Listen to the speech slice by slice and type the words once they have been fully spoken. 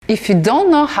If you don't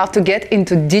know how to get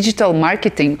into digital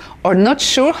marketing or not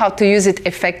sure how to use it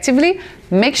effectively,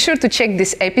 make sure to check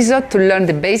this episode to learn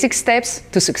the basic steps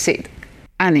to succeed.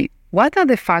 Annie, what are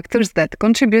the factors that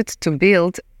contribute to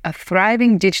build a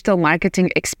thriving digital marketing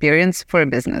experience for a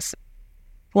business?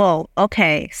 Well,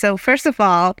 okay. So first of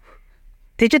all,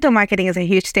 digital marketing is a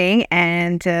huge thing.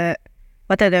 And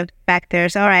what are the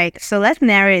factors? All right. So let's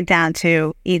narrow it down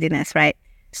to easiness, right?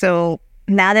 So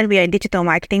now that we are in digital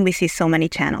marketing, we see so many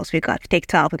channels. We got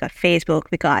TikTok, we got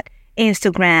Facebook, we got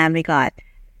Instagram, we got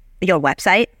your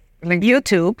website,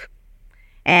 YouTube.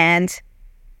 And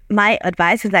my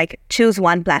advice is like choose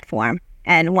one platform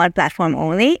and one platform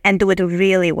only and do it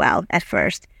really well at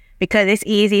first, because it's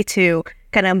easy to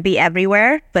kind of be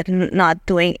everywhere, but not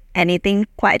doing anything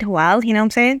quite well. You know what I'm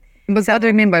saying? But what do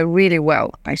you mean by really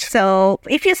well? So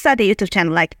if you start a YouTube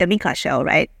channel like The Mika Show,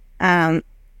 right?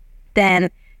 Then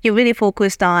you're really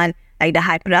focused on like the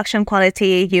high production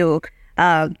quality. You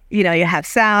have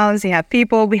sounds, you have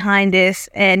people behind this,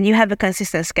 and you have a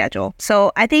consistent schedule.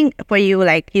 So I think for you,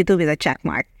 like YouTube is a check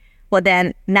mark. Well,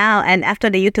 then now and after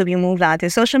the YouTube, you move on to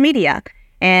social media.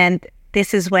 And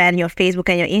this is when your Facebook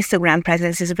and your Instagram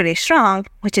presence is really strong,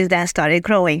 which is then started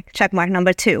growing. Check mark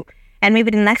number 2. And maybe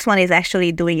the next one is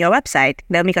actually doing your website,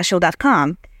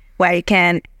 themikashow.com, where you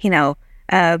can, do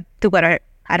whatever,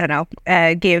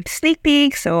 give sneak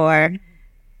peeks or,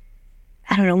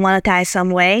 monetize some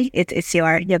way. It's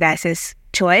your guys'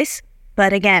 choice.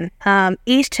 But again,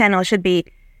 each channel should be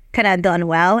kind of done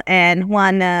well. And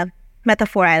one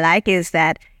metaphor I like is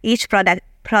that each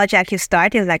project you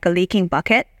start is like a leaking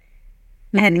bucket.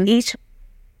 Mm-hmm. And each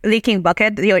leaking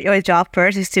bucket, your job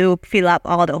first is to fill up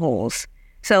all the holes.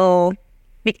 So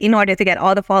in order to get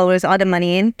all the followers, all the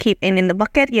money in, keep in the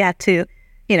bucket, you have to,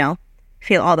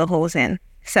 fill all the holes in.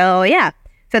 So yeah,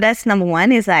 so that's number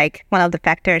one, is like one of the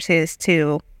factors is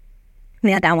to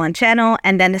nail down one channel.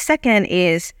 And then the second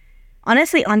is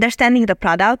honestly understanding the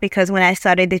product, because when I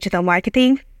started digital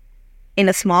marketing in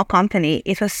a small company,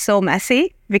 it was so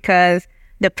messy because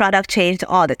the product changed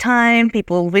all the time.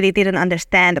 People really didn't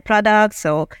understand the product.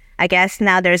 So I guess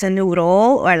now there's a new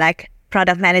role, or like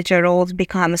product manager roles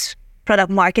becomes,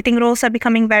 product marketing roles are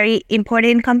becoming very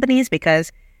important in companies,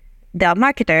 because there are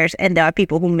marketers and there are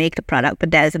people who make the product,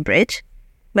 but there's a bridge.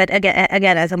 But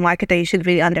again, as a marketer, you should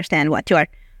really understand what your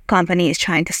company is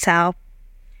trying to sell.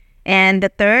 And the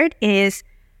third is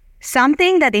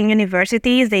something that in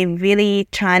universities, they really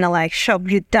trying to like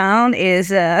shove you down is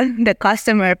the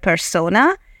customer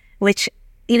persona, which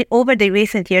over the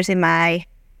recent years in my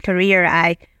career,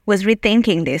 I was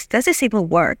rethinking this. Does this even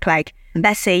work? Like,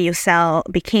 let's say you sell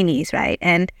bikinis, right?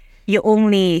 And you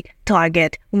only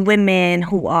target women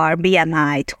who are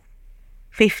BMI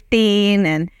 15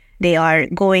 and they are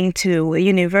going to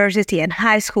university and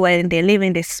high school and they live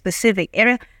in this specific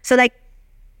area. So like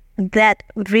that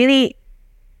really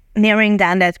narrowing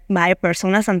down that buyer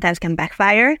persona sometimes can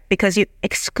backfire, because you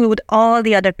exclude all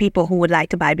the other people who would like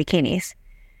to buy bikinis.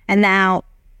 And now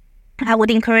I would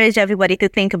encourage everybody to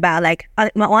think about like,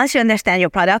 once you understand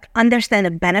your product, understand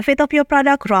the benefit of your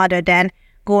product rather than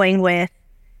going with,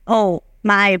 oh,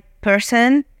 my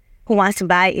person who wants to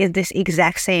buy is this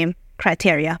exact same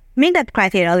criteria. Make that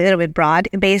criteria a little bit broad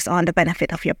based on the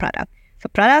benefit of your product. So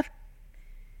product,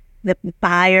 the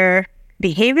buyer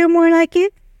behavior more like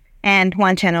it, and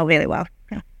one channel really well.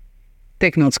 Yeah.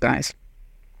 Take notes, guys.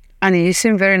 Annie, you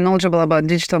seem very knowledgeable about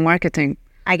digital marketing.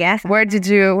 I guess. Where did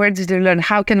you learn?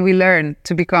 How can we learn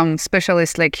to become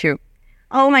specialists like you?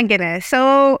 Oh my goodness.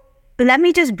 So let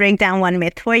me just break down one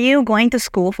myth for you. Going to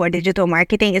school for digital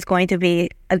marketing is going to be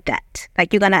a debt.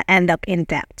 Like you're going to end up in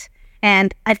debt.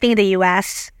 And I think the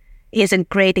US is a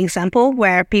great example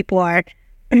where people are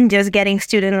just getting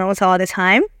student loans all the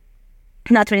time,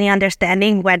 not really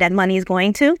understanding where that money is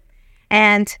going to.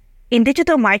 And in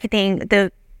digital marketing,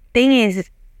 the thing is,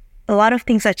 a lot of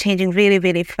things are changing really,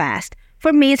 really fast.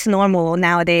 For me, it's normal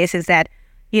nowadays is that,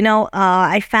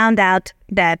 I found out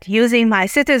that using my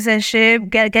citizenship,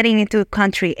 getting into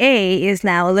country A is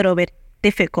now a little bit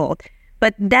difficult.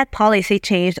 But that policy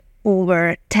changed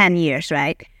over 10 years,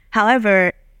 right?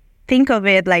 However, think of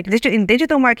it like in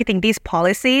digital marketing, these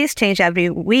policies change every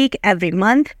week, every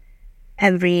month,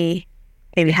 every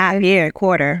maybe half year,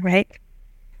 quarter, right?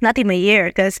 Not even a year,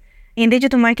 because in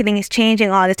digital marketing, it's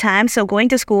changing all the time. So going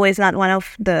to school is not one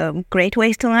of the great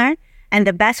ways to learn. And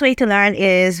the best way to learn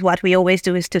is what we always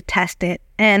do is to test it.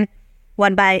 And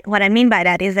what I mean by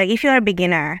that is like if you're a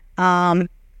beginner,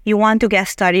 you want to get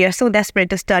started, you're so desperate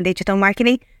to start digital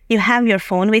marketing, you have your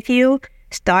phone with you,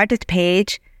 start a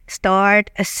page, start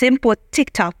a simple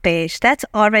TikTok page. That's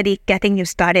already getting you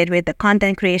started with the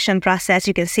content creation process.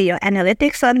 You can see your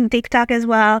analytics on TikTok as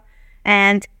well.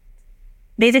 And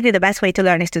basically the best way to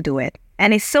learn is to do it.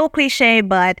 And it's so cliche,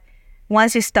 but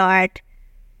once you start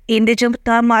in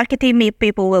digital marketing,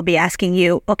 people will be asking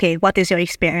you, okay, what is your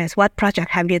experience? What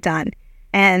project have you done?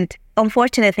 And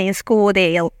unfortunately in school,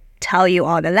 they'll tell you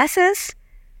all the lessons,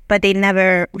 but they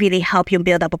never really help you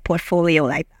build up a portfolio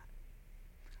like that.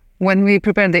 When we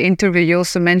prepared the interview, you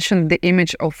also mentioned the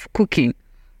image of cooking.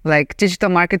 Like digital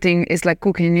marketing is like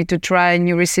cooking. You need to try a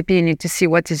new recipe. You need to see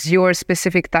what is your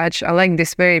specific touch. I like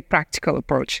this very practical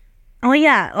approach. Oh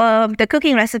yeah, the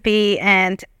cooking recipe,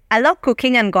 and I love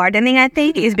cooking and gardening, I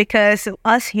think, is because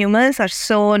us humans are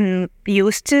so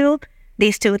used to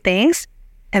these two things.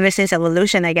 Ever since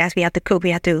evolution, I guess we have to cook, we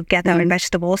have to get our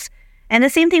vegetables. And the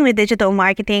same thing with digital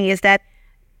marketing is that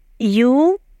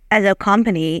you as a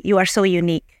company, you are so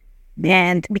unique.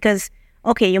 And because,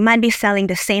 okay, you might be selling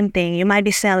the same thing. You might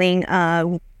be selling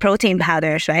protein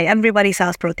powders, right? Everybody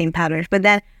sells protein powders. But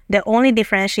then the only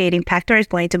differentiating factor is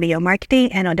going to be your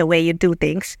marketing and the way you do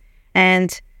things.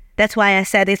 And that's why I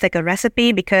said it's like a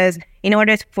recipe, because in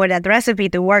order for that recipe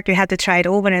to work, you have to try it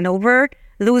over and over,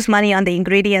 lose money on the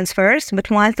ingredients first.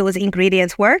 But once those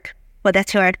ingredients work, well,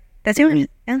 that's your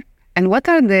yeah. And what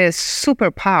are the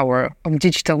superpower of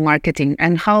digital marketing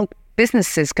and how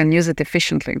businesses can use it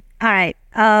efficiently? All right.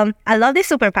 I love this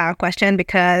superpower question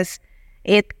because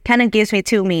it kind of gives me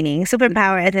two meanings.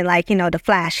 Superpower as in like, the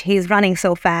Flash, he's running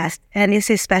so fast and it's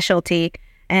his specialty.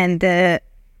 And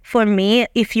for me,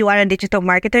 if you are a digital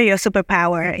marketer, your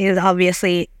superpower is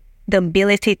obviously the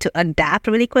ability to adapt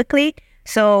really quickly.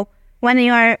 So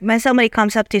when somebody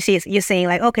comes up to you saying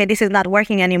like, okay, this is not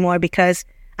working anymore because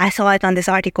I saw it on this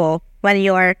article, when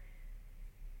your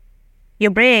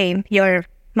brain, your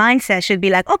mindset should be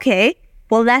like, okay,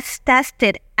 well, let's test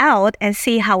it out and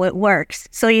see how it works.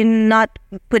 So you're not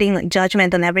putting like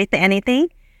judgment on anything.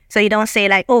 So you don't say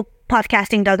like, oh,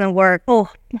 podcasting doesn't work. Oh,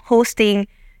 hosting,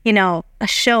 a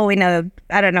show in a,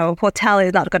 hotel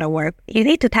is not going to work. You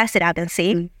need to test it out and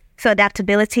see. Mm-hmm. So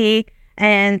adaptability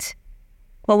and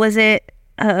what was it?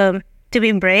 To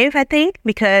be brave, I think,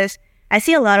 because I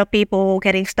see a lot of people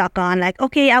getting stuck on like,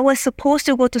 okay, I was supposed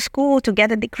to go to school to get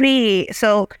a degree.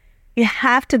 So you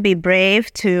have to be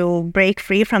brave to break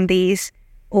free from these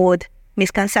old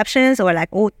misconceptions or like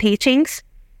old teachings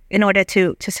in order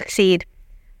to succeed.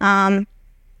 And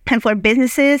for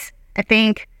businesses, I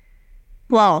think,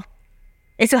 well,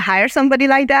 it's to hire somebody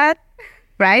like that,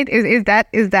 right? Is that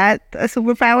a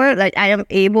superpower? Like I am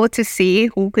able to see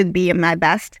who could be my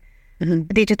best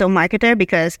digital marketer,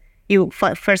 because you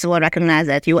first of all recognize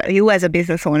that you as a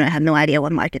business owner have no idea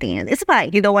what marketing is. It's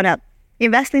fine. You don't want to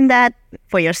invest in that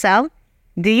for yourself.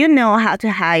 Do you know how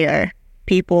to hire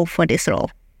people for this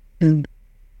role? And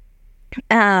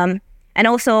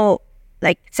also,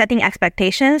 like setting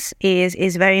expectations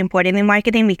is very important in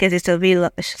marketing, because it's a real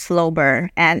slow burn.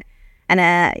 And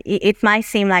it might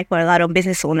seem like for a lot of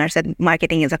business owners that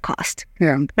marketing is a cost.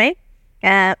 Yeah. Right?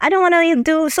 I don't want to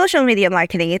do social media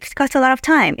marketing. It costs a lot of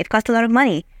time. It costs a lot of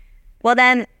money. Well,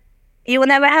 then you will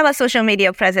never have a social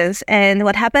media presence. And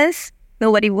what happens?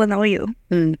 Nobody will know you.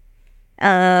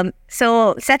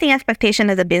 So setting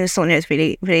expectation as a business owner is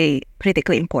really, really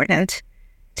critically important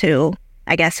to,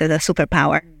 I guess, as a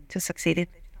superpower to succeed in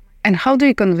digital marketing. And how do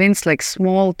you convince like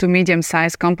small to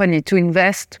medium-sized company to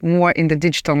invest more in the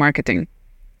digital marketing?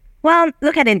 Well,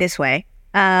 look at it this way.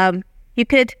 You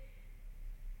could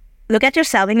look at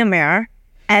yourself in the mirror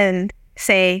and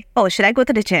say, oh, should I go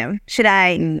to the gym? Should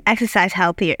I exercise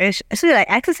healthier? Should I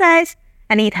exercise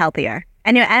and eat healthier?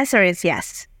 And your answer is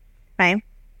yes, right?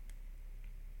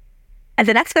 And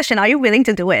the next question, are you willing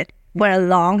to do it for a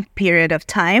long period of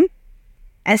time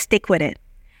and stick with it?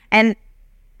 And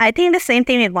I think the same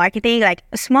thing with marketing, like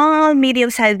small,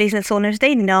 medium-sized business owners,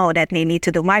 they know that they need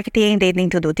to do marketing, they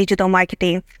need to do digital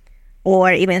marketing,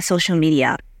 or even social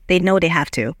media. They know they have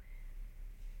to.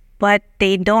 But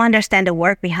they don't understand the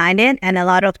work behind it. And a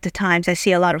lot of the times I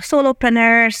see a lot of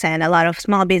solopreneurs and a lot of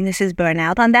small businesses burn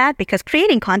out on that, because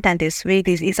creating content is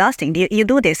really exhausting. You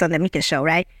do this on the Mika Show,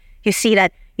 right? You see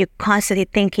that you're constantly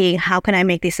thinking, how can I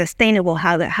make this sustainable?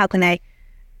 How can I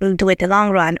do it the long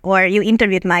run? Or you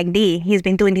interviewed Mike D. He's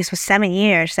been doing this for 7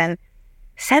 years. And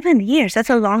 7 years,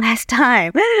 that's a long ass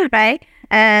time, right?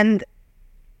 And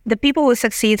the people who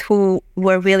succeed, who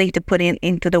were willing to put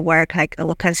into the work, like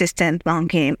a consistent long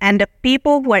game. And the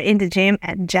people who are in the gym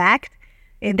and jacked,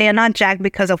 they are not jacked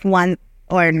because of 1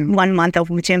 month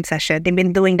of gym session. They've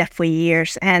been doing that for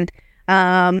years. And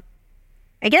I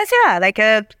guess,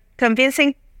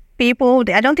 convincing people,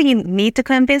 I don't think you need to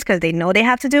convince because they know they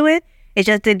have to do it. It's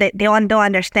just that they don't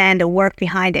understand the work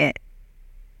behind it.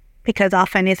 Because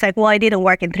often it's like, well, it didn't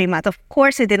work in 3 months. Of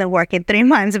course it didn't work in 3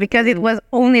 months because it was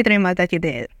only 3 months that you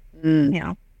did. You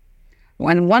know.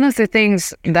 And one of the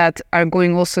things that are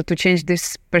going also to change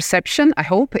this perception, I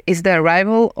hope, is the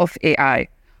arrival of AI.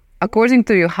 According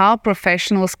to you, how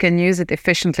professionals can use it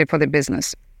efficiently for the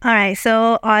business? All right.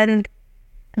 So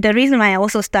the reason why I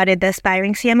also started the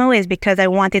Aspiring CMO is because I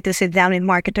wanted to sit down with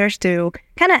marketers to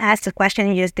kind of ask the question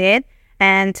you just did.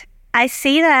 And I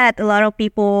see that a lot of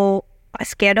people are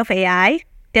scared of AI.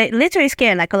 They're literally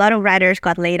scared. Like a lot of writers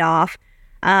got laid off.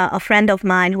 A friend of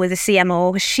mine who is a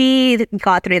CMO, she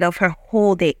got rid of her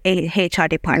whole HR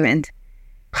department.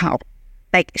 How?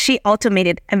 Like she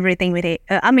automated everything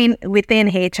within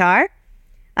HR,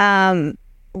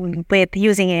 with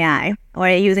using AI or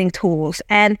using tools.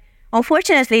 And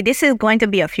unfortunately, this is going to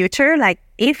be a future. Like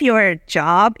if your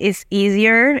job is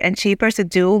easier and cheaper to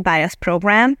do by a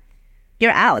program,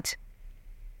 you're out.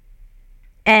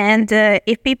 And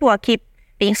if people keep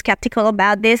being skeptical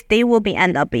about this, they will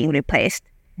end up being replaced.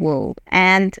 Whoa.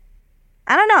 And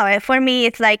I don't know. For me,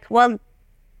 it's like, well,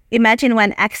 imagine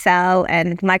when Excel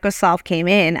and Microsoft came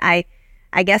in, I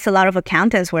guess a lot of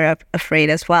accountants were afraid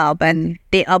as well, but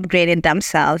they upgraded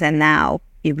themselves. And now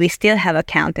we still have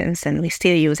accountants and we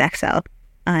still use Excel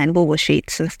and Google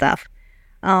Sheets and stuff.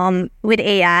 With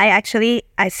AI, actually,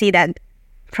 I see that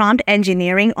prompt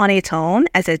engineering on its own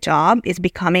as a job is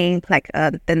becoming like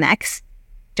the next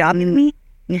job in me.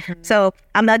 Mm-hmm. So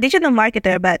I'm a digital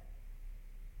marketer, but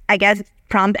I guess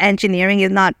prompt engineering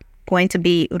is not going to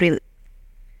be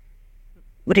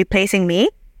replacing me,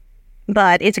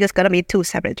 but it's just going to be two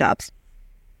separate jobs.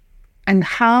 And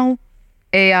how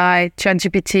AI,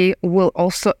 ChatGPT will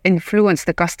also influence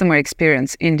the customer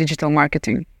experience in digital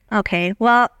marketing? Okay,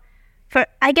 well,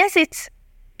 I guess it's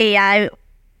AI.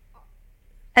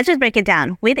 Let's just break it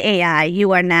down. With AI,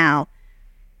 you are now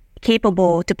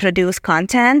capable to produce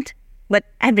content, but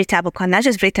every type of content, not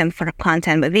just written for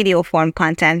content, but video form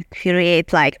content,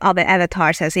 create like other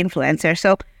avatars as influencers.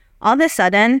 So all of a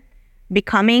sudden,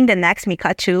 becoming the next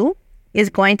Mikachu is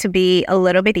going to be a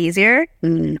little bit easier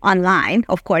online.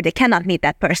 Of course, they cannot meet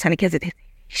that person because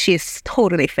she's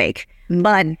totally fake.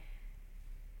 But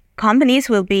companies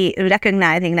will be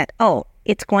recognizing that, oh,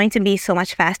 it's going to be so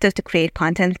much faster to create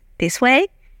content this way.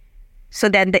 So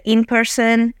that the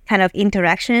in-person kind of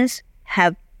interactions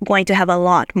going to have a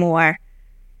lot more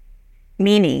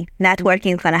meaning.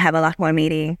 Networking is going to have a lot more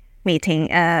meanings.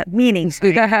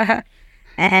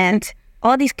 And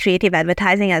all these creative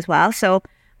advertising as well. So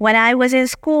when I was in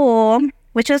school,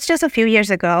 which was just a few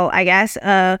years ago, I guess,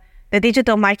 the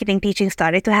digital marketing teaching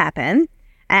started to happen.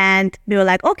 And we were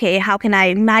like, okay, how can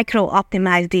I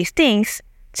micro-optimize these things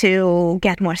to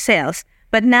get more sales?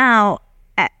 But now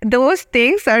those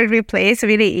things are replaced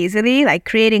really easily, like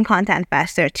creating content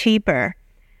faster, cheaper.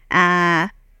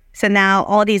 So now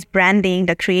all these branding,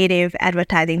 the creative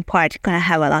advertising part, going to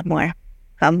have a lot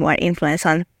more influence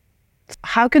on.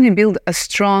 How can you build a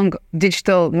strong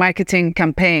digital marketing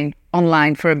campaign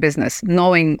online for a business,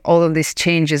 knowing all of these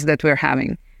changes that we're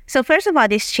having? So first of all,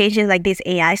 these changes like this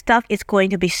AI stuff is going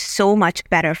to be so much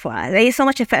better for us. It's so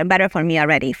much better for me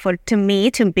already. To me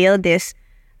to build this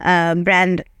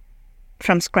brand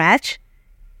from scratch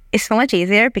is so much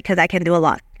easier because I can do a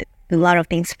lot of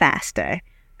things faster,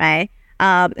 right?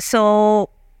 So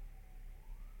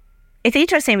it's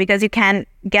interesting because you can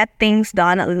get things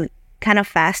done kind of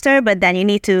faster, but then you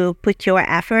need to put your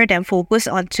effort and focus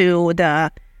onto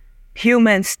the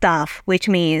human stuff, which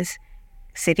means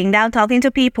sitting down, talking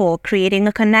to people, creating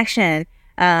a connection.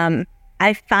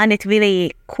 I find it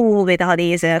really cool with all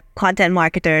these content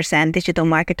marketers and digital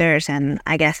marketers and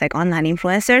I guess like online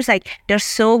influencers. Like they're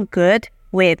so good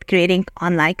with creating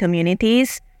online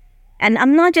communities. And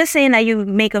I'm not just saying that you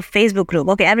make a Facebook group.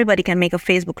 Okay, everybody can make a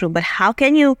Facebook group, but how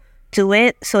can you do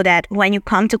it so that when you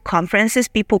come to conferences,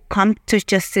 people come to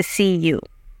just to see you?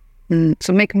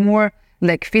 So make more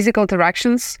like physical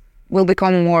interactions will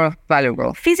become more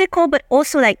valuable. Physical, but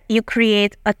also like you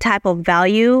create a type of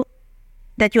value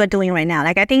that you are doing right now.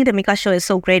 Like I think the Mika show is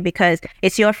so great because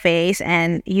it's your face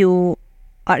and you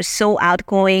are so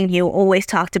outgoing. You always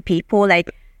talk to people.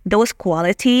 Like those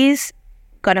qualities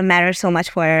gonna matter so much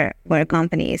for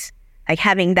companies. Like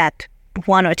having that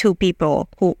one or two people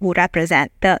who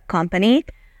represent the company.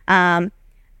 I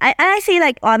see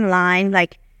like online,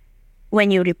 like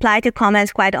when you reply to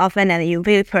comments quite often and you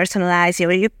really personalize,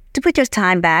 you to put your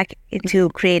time back into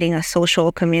creating a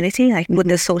social community, like put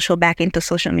the social back into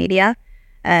social media.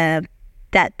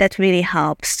 That really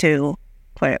helps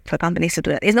for companies to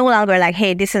do that. It's no longer like,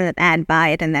 hey, this is an ad, buy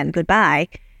it, and then goodbye.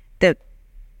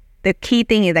 the key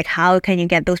thing is like, how can you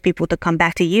get those people to come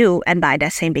back to you and buy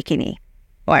that same bikini?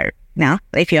 Or no,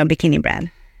 if you're a bikini brand.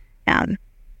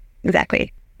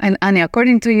 Exactly. And Annie,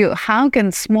 according to you, how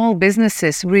can small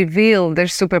businesses reveal their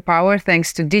superpower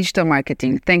thanks to digital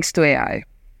marketing, thanks to AI?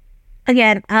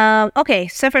 Again, okay,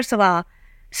 so first of all,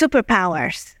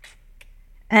 superpowers.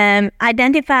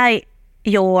 Identify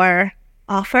your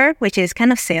offer, which is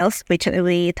kind of sales, which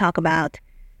we talk about.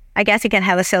 I guess you can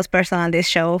have a salesperson on this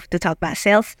show to talk about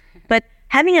sales, but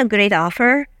having a great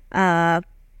offer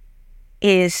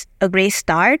is a great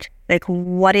start. Like,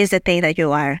 what is the thing that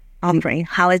you are offering?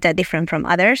 How is that different from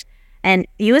others? And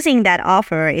using that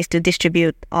offer is to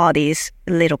distribute all these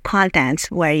little contents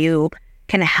where you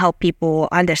can help people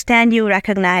understand you,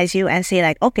 recognize you, and say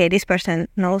like, okay, this person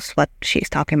knows what she's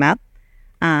talking about.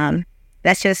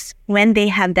 That's just when they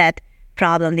have that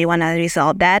problem, they want to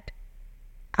resolve that,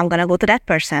 I'm going to go to that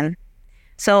person.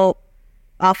 So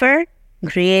offer,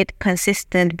 create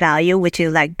consistent value, which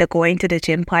is like the going to the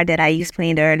gym part that I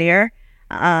explained earlier.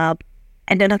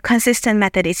 And then a consistent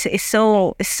method is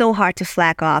so hard to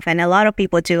slack off. And a lot of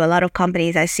people do. A lot of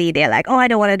companies I see, they're like, oh, I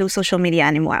don't want to do social media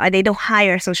anymore. Or they don't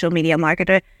hire a social media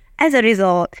marketer. As a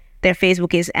result, their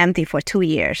Facebook is empty for 2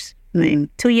 years. Mm.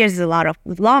 2 years is a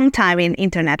long time in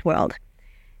internet world.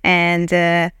 And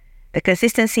the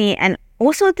consistency and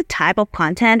also the type of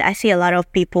content. I see a lot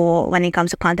of people, when it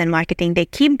comes to content marketing, they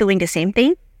keep doing the same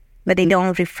thing, but they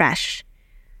don't refresh.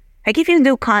 Like if you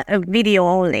do a video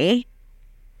only,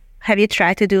 have you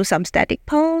tried to do some static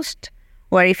post?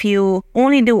 Or if you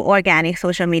only do organic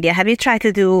social media, have you tried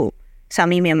to do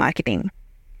some email marketing?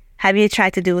 Have you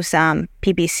tried to do some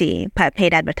PPC,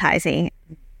 paid advertising?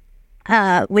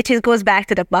 Which goes back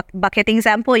to the bucket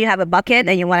example. You have a bucket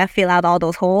and you want to fill out all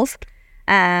those holes.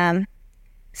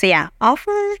 So yeah,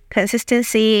 offer,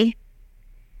 consistency,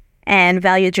 and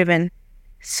value-driven,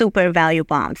 super value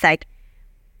bombs. Like,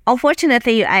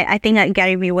 unfortunately, I think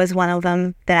Gary Vee was one of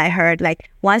them that I heard.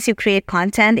 Like, once you create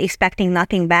content expecting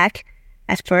nothing back,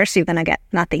 at first you're going to get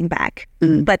nothing back.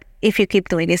 Mm. But if you keep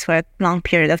doing this for a long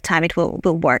period of time, it will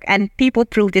work. And people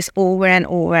prove this over and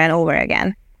over and over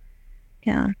again.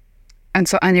 Yeah. And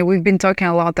so, Anya, we've been talking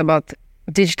a lot about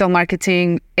digital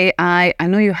marketing, AI. I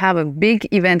know you have a big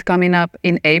event coming up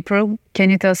in April. Can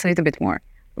you tell us a little bit more?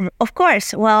 Of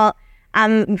course. Well,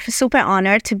 I'm super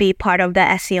honored to be part of the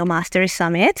SEO Mastery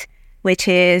Summit, which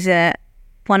is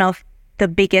one of the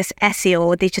biggest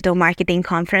SEO digital marketing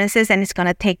conferences, and it's going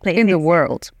to take place in the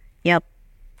world. Yep.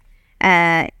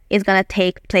 It's going to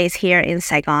take place here in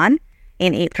Saigon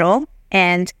in April.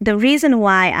 And the reason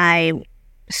why I'm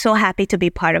so happy to be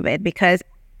part of it, because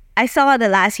I saw the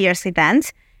last year's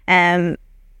event, and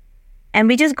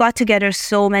we just got together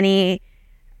so many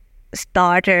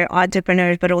starter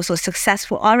entrepreneurs, but also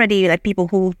successful already, like people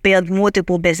who build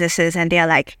multiple businesses, and they're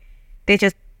like, they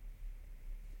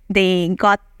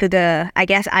got to the, I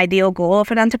guess, ideal goal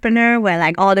of an entrepreneur where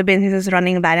like all the businesses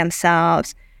running by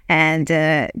themselves, and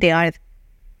they are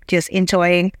just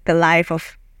enjoying the life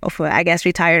of I guess,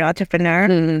 retired entrepreneur.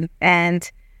 Mm. And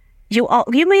you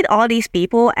meet all these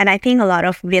people, and I think a lot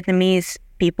of Vietnamese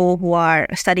people who are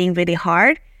studying really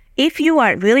hard, if you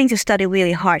are willing to study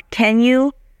really hard, can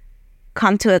you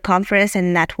come to a conference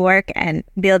and network and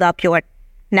build up your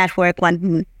network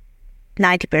when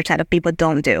 90% of people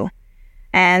don't do?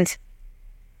 And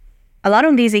a lot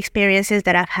of these experiences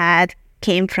that I've had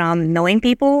came from knowing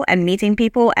people and meeting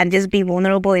people and just being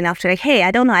vulnerable enough to like, hey,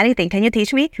 I don't know anything. Can you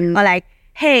teach me? Mm. Or like,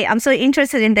 hey, I'm so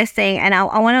interested in this thing and I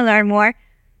want to learn more.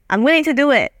 I'm willing to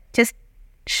do it. Just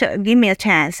give me a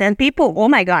chance. And people, oh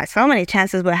my God, so many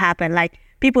chances will happen. Like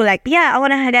people like, yeah, I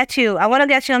want to get you. I want to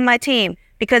get you on my team,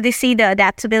 because they see the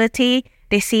adaptability.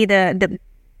 They see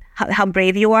how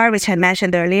brave you are, which I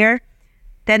mentioned earlier.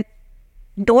 Then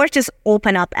doors just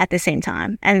open up at the same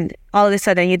time. And all of a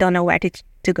sudden you don't know where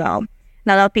to go.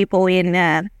 A lot of people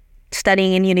in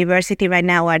studying in university right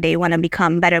now, or they want to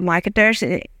become better marketers.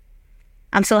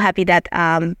 I'm so happy that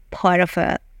I'm part of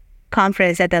a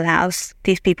conference that allows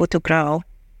these people to grow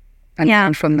and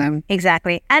learn from them.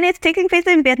 Exactly. And it's taking place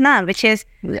in Vietnam, which is,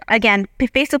 again,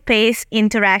 face-to-face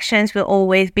interactions will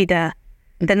always be the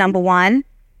number one.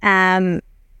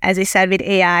 As we said, with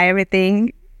AI,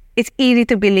 everything, it's easy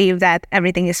to believe that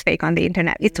everything is fake on the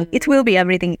internet. It will be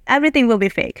everything. Everything will be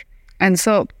fake. And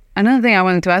so another thing I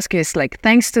wanted to ask you is, like,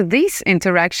 thanks to this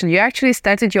interaction, you actually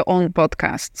started your own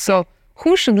podcast. So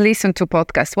who should listen to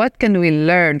podcasts? What can we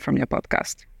learn from your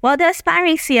podcast? Well, the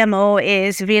Aspiring CMO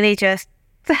is really just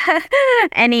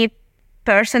any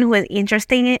person who is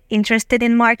interested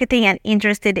in marketing and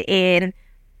interested in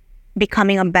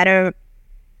becoming a better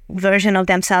version of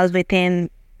themselves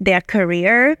within their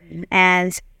career.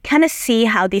 And kind of see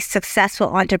how these successful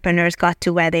entrepreneurs got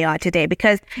to where they are today,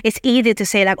 because it's easy to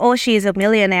say like, oh, she's a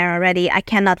millionaire already, I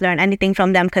cannot learn anything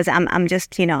from them because I'm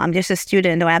just, I'm just a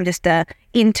student, or I'm just a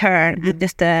intern, I'm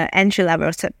just a entry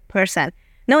level person.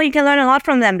 No, you can learn a lot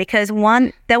from them, because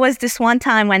there was this one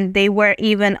time when they were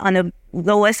even on the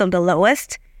lowest of the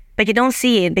lowest, but you don't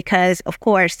see it because, of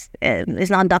course, it's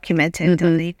not documented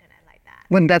on the internet like that.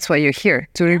 Well, that's why you're here,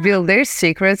 to reveal their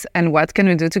secrets and what can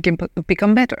we do to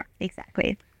become better.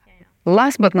 Exactly.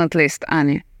 Last but not least,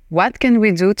 Annie, what can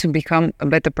we do to become a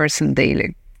better person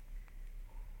daily?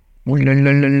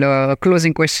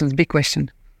 Closing questions, big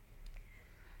question.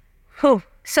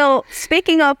 So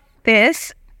speaking of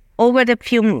this, over the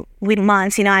few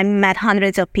months, I met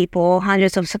hundreds of people,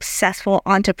 hundreds of successful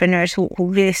entrepreneurs who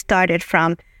really started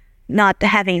from not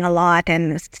having a lot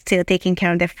and still taking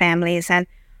care of their families. And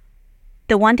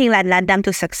the one thing that led them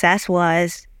to success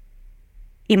was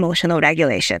emotional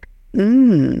regulation.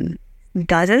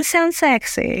 Doesn't sound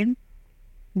sexy,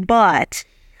 but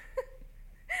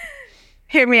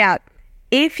hear me out.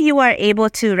 If you are able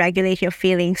to regulate your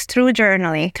feelings through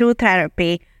journaling, through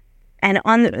therapy,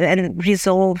 and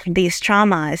resolve these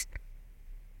traumas,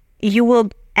 you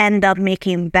will end up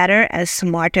making better and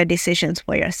smarter decisions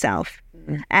for yourself.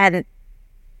 And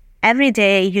every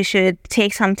day you should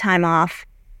take some time off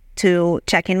to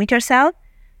check in with yourself,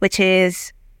 which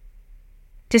is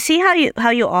to see how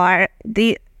you are,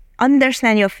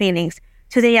 understand your feelings.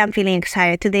 Today I'm feeling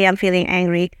excited. Today I'm feeling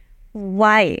angry.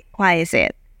 Why is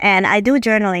it? And I do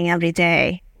journaling every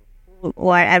day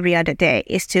or every other day,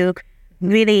 is to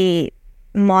really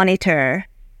monitor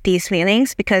these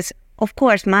feelings, because of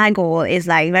course my goal is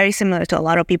like very similar to a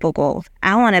lot of people's goals.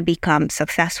 I want to become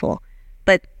successful,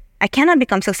 but I cannot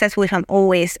become successful if I'm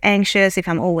always anxious, if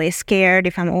I'm always scared,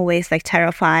 if I'm always like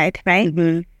terrified, right?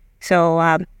 So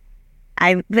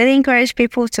I really encourage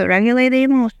people to regulate the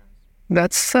emotions.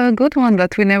 That's a good one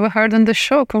that we never heard on the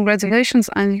show. Congratulations,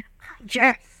 Annie.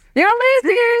 Yes. You're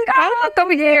amazing.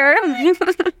 Come here.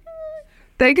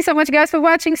 Thank you so much, guys, for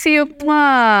watching. See you.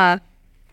 Mwah.